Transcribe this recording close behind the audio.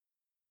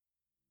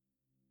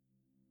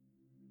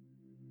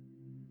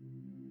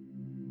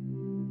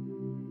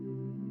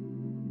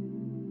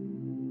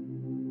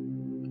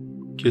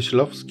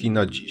Kieślowski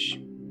na dziś.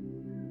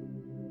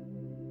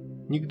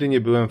 Nigdy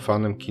nie byłem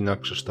fanem kina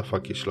Krzysztofa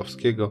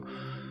Kieślowskiego,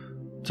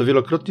 co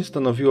wielokrotnie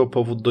stanowiło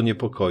powód do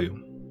niepokoju.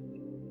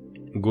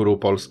 Guru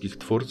polskich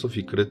twórców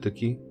i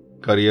krytyki,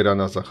 kariera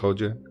na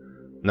zachodzie,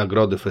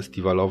 nagrody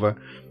festiwalowe,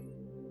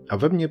 a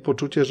we mnie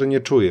poczucie, że nie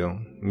czuję,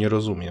 nie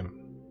rozumiem.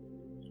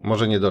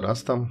 Może nie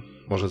dorastam,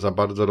 może za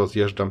bardzo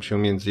rozjeżdżam się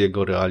między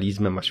jego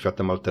realizmem a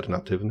światem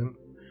alternatywnym.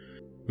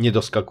 Nie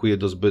doskakuję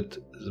do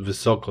zbyt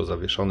wysoko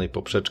zawieszonej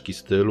poprzeczki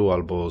stylu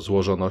albo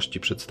złożoności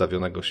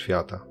przedstawionego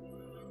świata.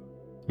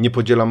 Nie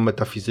podzielam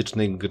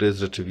metafizycznej gry z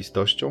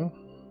rzeczywistością,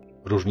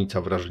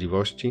 różnica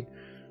wrażliwości.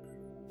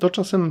 To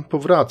czasem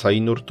powraca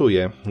i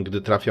nurtuje,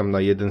 gdy trafiam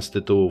na jeden z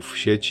tytułów w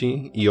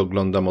sieci i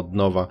oglądam od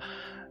nowa,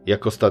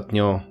 jak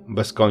ostatnio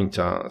Bez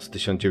końca z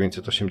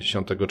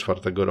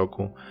 1984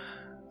 roku,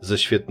 ze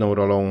świetną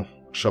rolą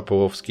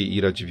Szapołowskiej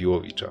i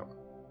Radziwiłłowicza.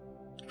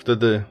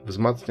 Wtedy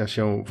wzmacnia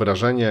się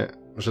wrażenie,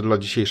 że dla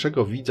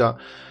dzisiejszego widza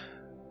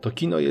to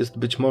kino jest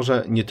być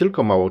może nie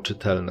tylko mało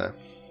czytelne,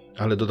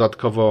 ale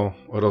dodatkowo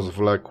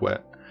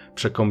rozwlekłe,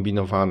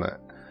 przekombinowane,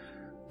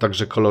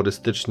 także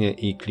kolorystycznie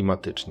i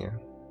klimatycznie.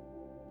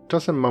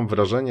 Czasem mam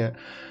wrażenie,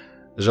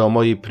 że o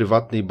mojej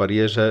prywatnej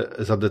barierze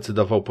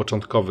zadecydował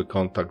początkowy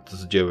kontakt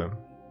z dziełem.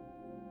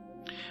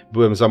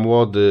 Byłem za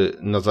młody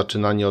na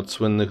zaczynanie od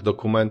słynnych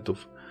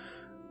dokumentów.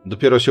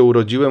 Dopiero się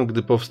urodziłem,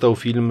 gdy powstał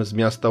film Z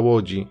miasta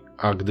Łodzi,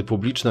 a gdy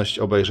publiczność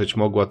obejrzeć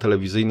mogła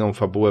telewizyjną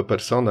fabułę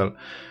Personel,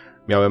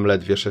 miałem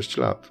ledwie 6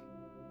 lat.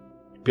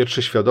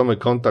 Pierwszy świadomy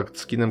kontakt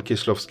z kinem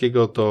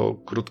Kieślowskiego to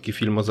krótki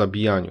film o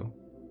zabijaniu.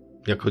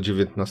 Jako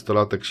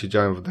 19-latek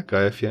siedziałem w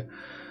DKF-ie,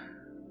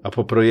 a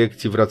po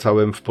projekcji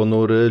wracałem w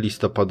ponury,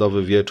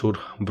 listopadowy wieczór,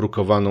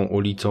 brukowaną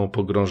ulicą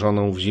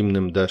pogrążoną w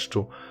zimnym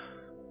deszczu,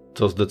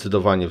 co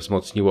zdecydowanie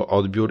wzmocniło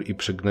odbiór i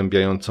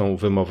przygnębiającą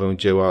wymowę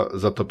dzieła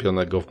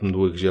zatopionego w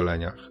mdłych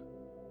zieleniach.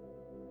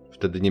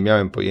 Wtedy nie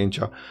miałem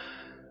pojęcia,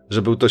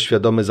 że był to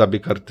świadomy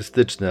zabieg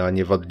artystyczny, a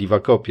nie wadliwa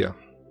kopia.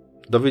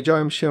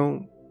 Dowiedziałem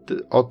się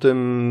o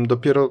tym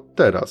dopiero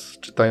teraz,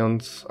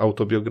 czytając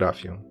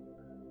autobiografię.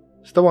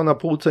 Stała na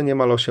półce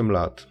niemal 8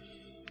 lat.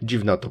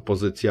 Dziwna to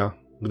pozycja,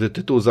 gdy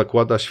tytuł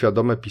zakłada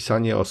świadome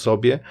pisanie o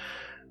sobie,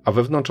 a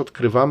wewnątrz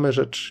odkrywamy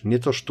rzecz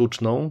nieco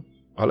sztuczną,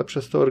 ale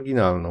przez to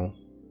oryginalną.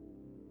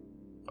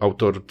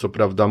 Autor co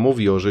prawda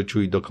mówi o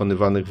życiu i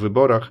dokonywanych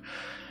wyborach,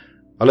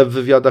 ale w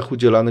wywiadach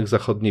udzielanych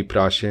zachodniej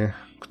prasie,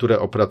 które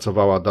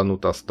opracowała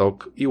Danuta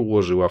Stok i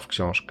ułożyła w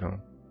książkę.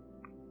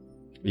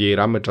 Jej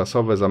ramy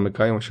czasowe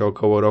zamykają się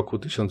około roku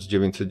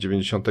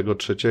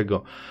 1993,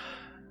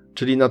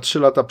 czyli na 3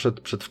 lata przed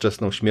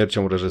przedwczesną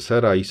śmiercią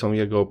reżysera i są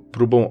jego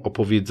próbą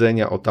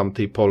opowiedzenia o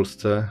tamtej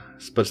Polsce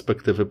z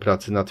perspektywy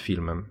pracy nad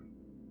filmem.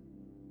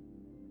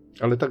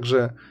 Ale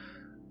także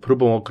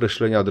próbą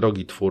określenia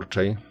drogi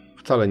twórczej,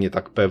 wcale nie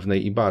tak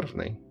pewnej i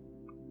barwnej.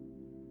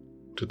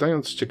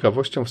 Czytając z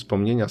ciekawością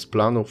wspomnienia z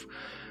planów,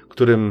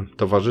 którym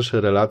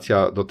towarzyszy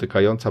relacja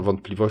dotykająca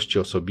wątpliwości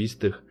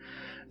osobistych,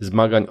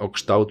 zmagań o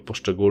kształt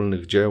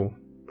poszczególnych dzieł,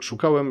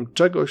 szukałem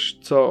czegoś,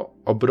 co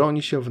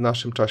obroni się w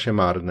naszym czasie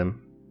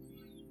marnym.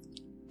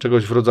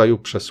 Czegoś w rodzaju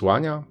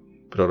przesłania,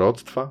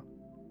 proroctwa,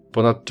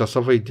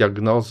 ponadczasowej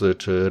diagnozy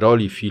czy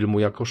roli filmu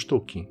jako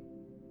sztuki.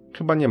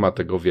 Chyba nie ma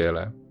tego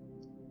wiele,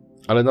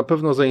 ale na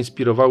pewno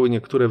zainspirowały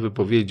niektóre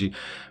wypowiedzi,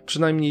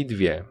 przynajmniej 2.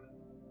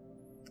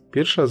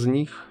 Pierwsza z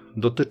nich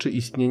dotyczy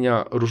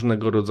istnienia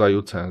różnego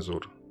rodzaju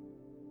cenzur.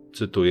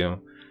 Cytuję: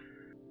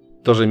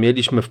 to, że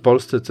mieliśmy w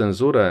Polsce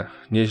cenzurę,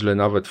 nieźle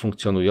nawet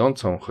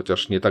funkcjonującą,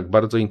 chociaż nie tak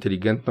bardzo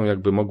inteligentną,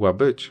 jakby mogła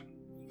być,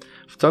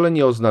 wcale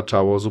nie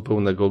oznaczało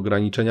zupełnego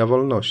ograniczenia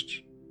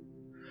wolności.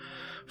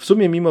 W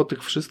sumie mimo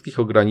tych wszystkich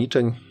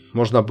ograniczeń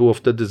można było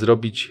wtedy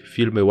zrobić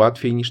filmy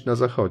łatwiej niż na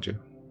Zachodzie.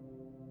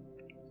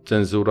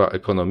 Cenzura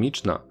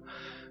ekonomiczna,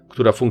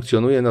 która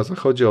funkcjonuje na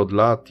Zachodzie od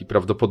lat i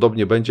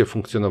prawdopodobnie będzie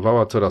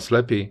funkcjonowała coraz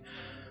lepiej,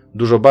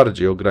 dużo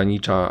bardziej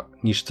ogranicza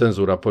niż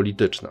cenzura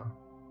polityczna.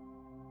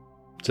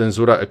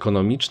 Cenzura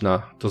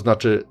ekonomiczna to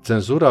znaczy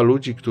cenzura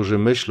ludzi, którzy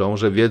myślą,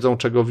 że wiedzą,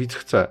 czego widz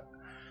chce.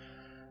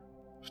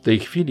 W tej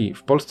chwili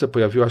w Polsce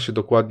pojawiła się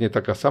dokładnie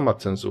taka sama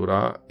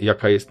cenzura,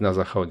 jaka jest na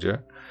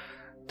Zachodzie,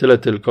 tyle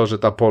tylko, że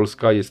ta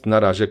polska jest na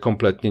razie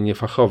kompletnie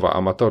niefachowa,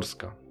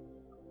 amatorska.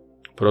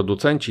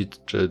 Producenci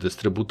czy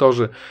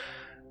dystrybutorzy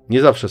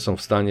nie zawsze są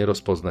w stanie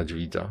rozpoznać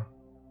widza.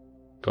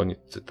 Koniec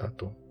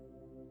cytatu.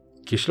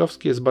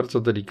 Kieślowski jest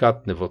bardzo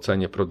delikatny w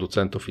ocenie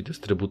producentów i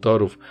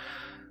dystrybutorów,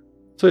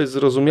 co jest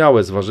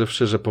zrozumiałe,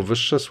 zważywszy, że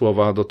powyższe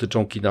słowa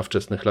dotyczą kina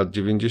wczesnych lat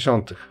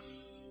 90.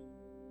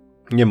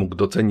 Nie mógł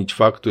docenić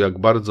faktu, jak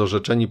bardzo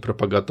rzeczeni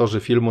propagatorzy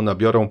filmu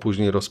nabiorą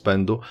później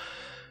rozpędu,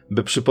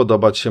 by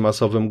przypodobać się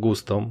masowym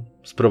gustom,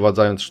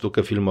 sprowadzając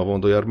sztukę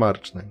filmową do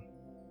jarmarcznej.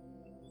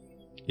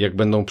 Jak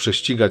będą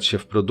prześcigać się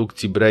w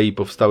produkcji brei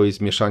powstałej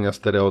z mieszania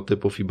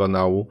stereotypów i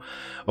banału,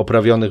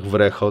 oprawionych w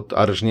rechot,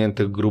 a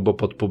rżniętych grubo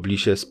pod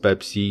publisie z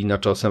Pepsi i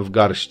naczosem w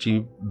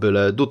garści,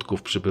 byle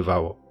dudków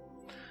przybywało.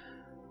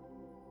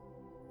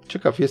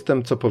 Ciekaw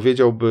jestem, co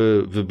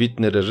powiedziałby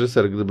wybitny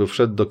reżyser, gdyby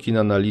wszedł do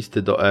kina na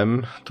listy do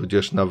M,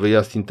 tudzież na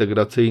wyjazd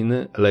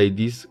integracyjny,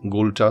 Ladies,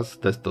 Gulczas,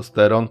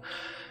 Testosteron,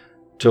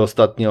 czy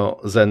ostatnio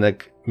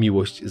Zenek,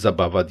 Miłość,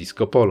 Zabawa,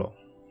 Disco Polo.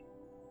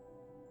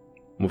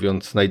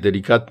 Mówiąc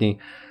najdelikatniej,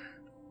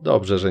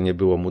 dobrze, że nie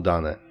było mu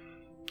dane.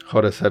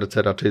 Chore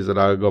serce raczej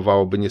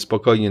zareagowałoby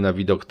niespokojnie na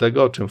widok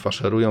tego, o czym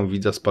faszerują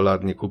widza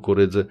spalarnie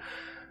kukurydzy,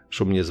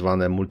 szumnie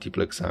zwane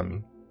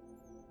multiplexami.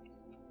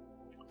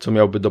 Co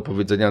miałby do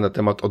powiedzenia na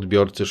temat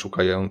odbiorcy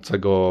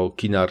szukającego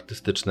kina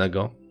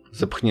artystycznego,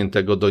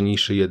 zepchniętego do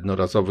niszy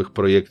jednorazowych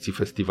projekcji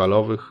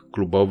festiwalowych,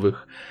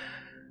 klubowych,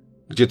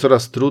 gdzie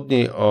coraz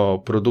trudniej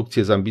o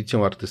produkcję z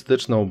ambicją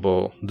artystyczną,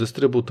 bo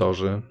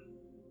dystrybutorzy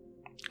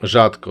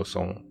rzadko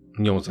są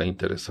nią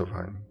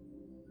zainteresowani.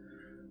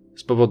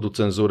 Z powodu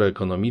cenzury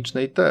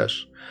ekonomicznej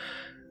też,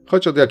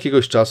 choć od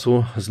jakiegoś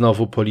czasu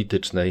znowu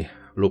politycznej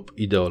lub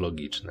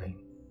ideologicznej.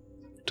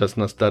 Czas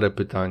na stare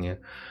pytanie,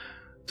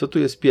 co tu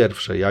jest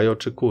pierwsze, jajo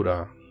czy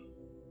kura?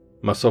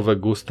 Masowe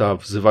gusta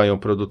wzywają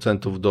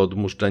producentów do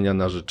odmurzczenia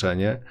na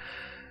życzenie,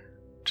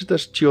 czy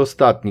też ci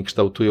ostatni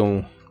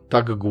kształtują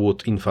tak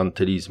głód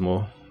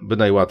infantylizmu, by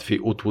najłatwiej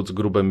utłuc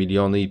grube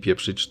miliony i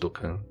pieprzyć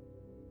sztukę?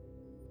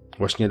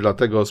 Właśnie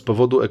dlatego z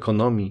powodu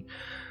ekonomii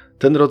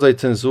ten rodzaj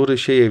cenzury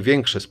sieje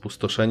większe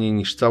spustoszenie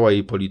niż cała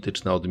jej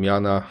polityczna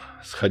odmiana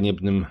z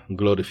haniebnym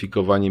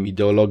gloryfikowaniem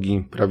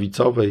ideologii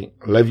prawicowej,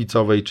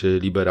 lewicowej czy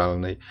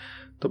liberalnej.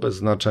 To bez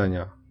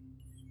znaczenia.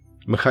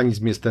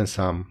 Mechanizm jest ten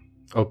sam,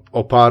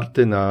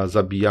 oparty na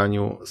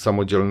zabijaniu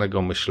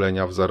samodzielnego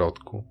myślenia w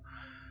zarodku.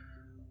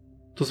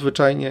 To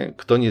zwyczajnie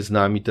kto nie z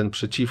nami, ten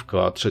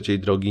przeciwko, a trzeciej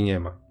drogi nie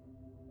ma.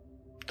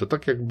 To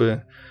tak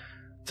jakby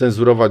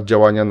cenzurować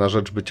działania na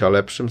rzecz bycia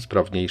lepszym,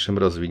 sprawniejszym,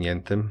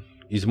 rozwiniętym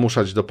i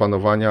zmuszać do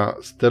panowania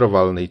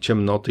sterowalnej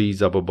ciemnoty i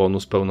zabobonu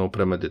z pełną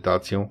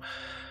premedytacją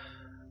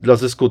dla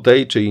zysku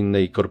tej czy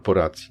innej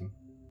korporacji.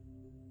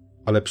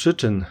 Ale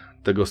przyczyn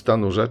tego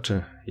stanu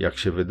rzeczy, jak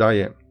się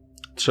wydaje,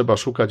 trzeba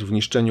szukać w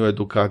niszczeniu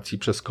edukacji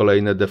przez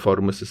kolejne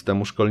deformy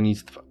systemu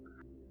szkolnictwa.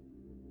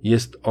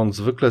 Jest on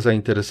zwykle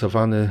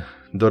zainteresowany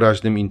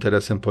doraźnym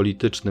interesem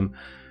politycznym,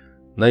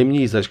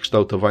 najmniej zaś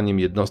kształtowaniem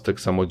jednostek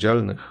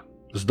samodzielnych,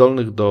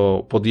 zdolnych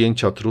do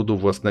podjęcia trudu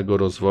własnego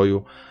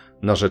rozwoju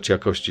na rzecz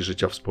jakości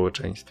życia w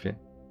społeczeństwie.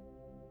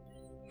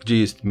 Gdzie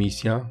jest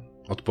misja,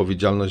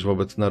 odpowiedzialność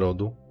wobec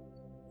narodu?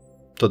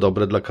 To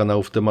dobre dla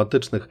kanałów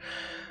tematycznych,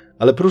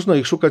 ale próżno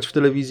ich szukać w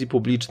telewizji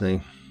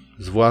publicznej,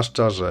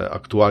 zwłaszcza że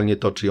aktualnie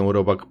toczy ją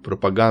robak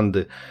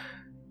propagandy,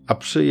 a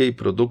przy jej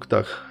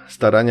produktach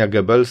starania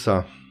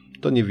Goebbelsa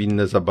to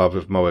niewinne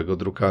zabawy w małego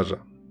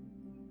drukarza.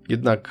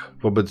 Jednak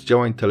wobec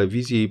działań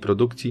telewizji i jej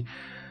produkcji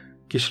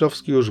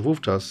Kieślowski już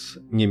wówczas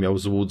nie miał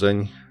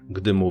złudzeń,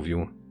 gdy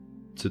mówił,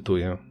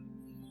 cytuję: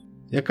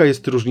 jaka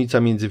jest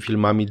różnica między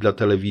filmami dla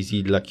telewizji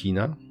i dla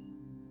kina?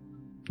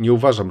 Nie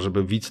uważam,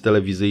 żeby widz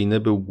telewizyjny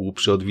był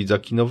głupszy od widza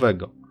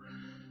kinowego.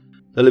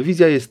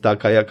 Telewizja jest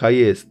taka, jaka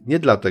jest, nie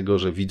dlatego,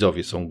 że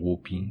widzowie są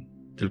głupi,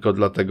 tylko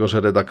dlatego,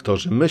 że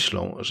redaktorzy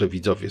myślą, że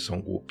widzowie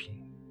są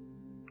głupi.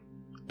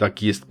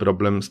 Taki jest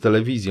problem z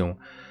telewizją.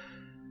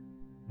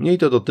 Mniej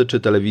to dotyczy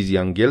telewizji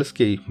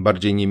angielskiej,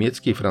 bardziej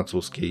niemieckiej,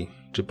 francuskiej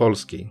czy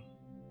polskiej.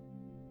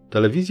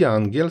 Telewizja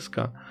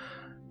angielska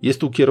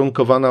jest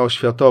ukierunkowana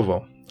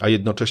oświatowo, a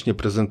jednocześnie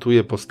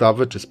prezentuje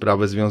postawy czy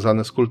sprawy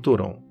związane z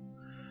kulturą.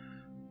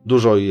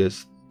 Dużo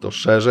jest to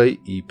szerzej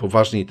i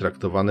poważniej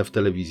traktowane w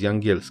telewizji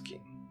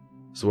angielskiej,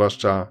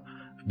 zwłaszcza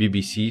w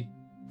BBC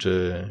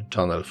czy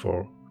Channel 4,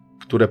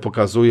 które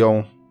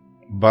pokazują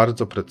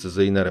bardzo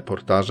precyzyjne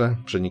reportaże,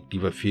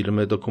 przenikliwe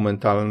filmy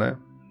dokumentalne,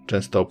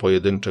 często o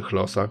pojedynczych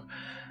losach.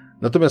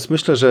 Natomiast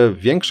myślę, że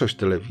większość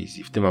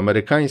telewizji, w tym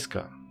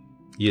amerykańska,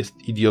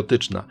 jest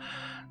idiotyczna,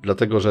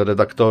 dlatego że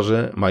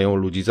redaktorzy mają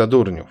ludzi za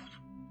durniów.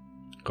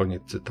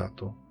 Koniec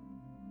cytatu.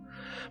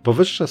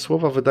 Powyższe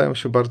słowa wydają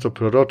się bardzo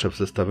prorocze w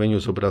zestawieniu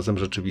z obrazem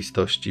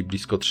rzeczywistości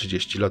blisko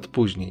 30 lat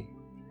później.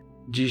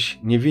 Dziś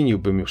nie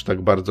winiłbym już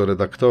tak bardzo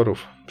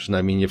redaktorów,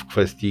 przynajmniej nie w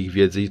kwestii ich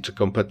wiedzy czy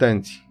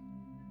kompetencji.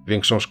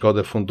 Większą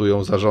szkodę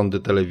fundują zarządy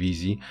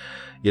telewizji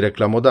i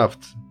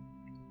reklamodawcy.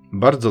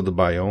 Bardzo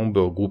dbają, by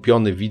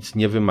ogłupiony widz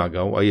nie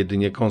wymagał, a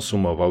jedynie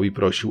konsumował i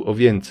prosił o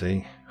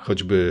więcej,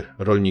 choćby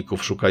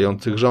rolników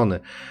szukających żony,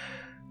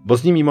 bo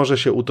z nimi może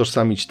się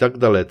utożsamić tak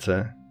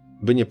dalece,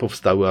 by nie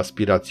powstały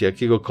aspiracje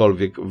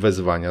jakiegokolwiek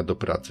wezwania do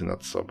pracy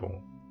nad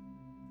sobą.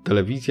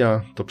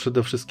 Telewizja to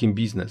przede wszystkim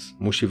biznes,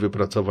 musi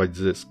wypracować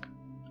zysk.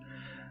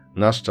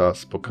 Nasz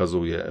czas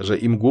pokazuje, że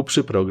im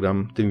głupszy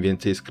program, tym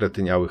więcej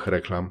skretyniałych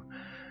reklam,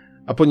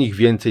 a po nich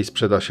więcej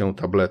sprzeda się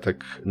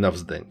tabletek na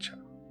wzdęcia.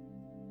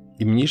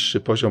 Im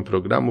niższy poziom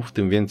programów,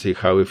 tym więcej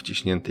hały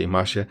wciśniętej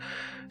masie,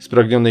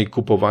 spragnionej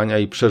kupowania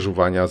i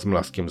przeżuwania z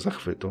mlaskiem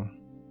zachwytu.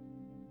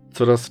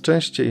 Coraz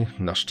częściej,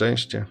 na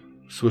szczęście,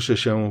 słyszy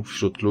się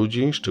wśród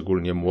ludzi,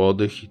 szczególnie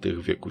młodych i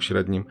tych w wieku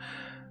średnim,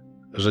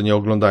 że nie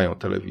oglądają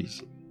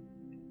telewizji.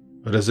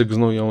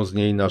 Rezygnują z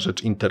niej na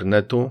rzecz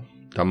internetu,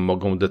 tam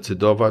mogą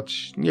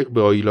decydować,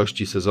 niechby o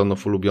ilości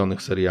sezonów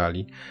ulubionych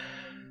seriali.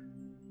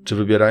 Czy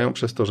wybierają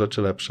przez to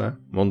rzeczy lepsze,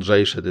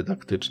 mądrzejsze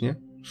dydaktycznie,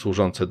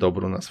 służące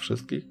dobru nas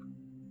wszystkich,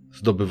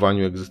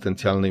 zdobywaniu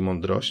egzystencjalnej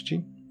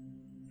mądrości?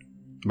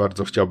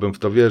 Bardzo chciałbym w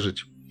to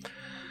wierzyć.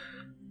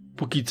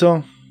 Póki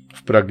co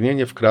w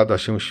pragnienie wkrada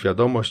się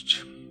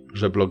świadomość,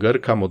 że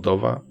blogerka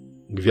modowa,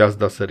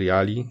 gwiazda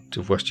seriali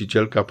czy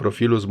właścicielka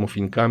profilu z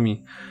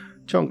muffinkami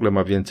ciągle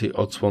ma więcej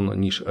odsłon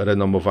niż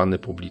renomowany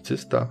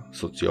publicysta,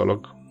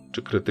 socjolog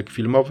czy krytyk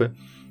filmowy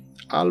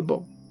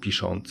albo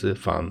piszący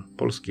fan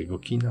polskiego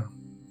kina.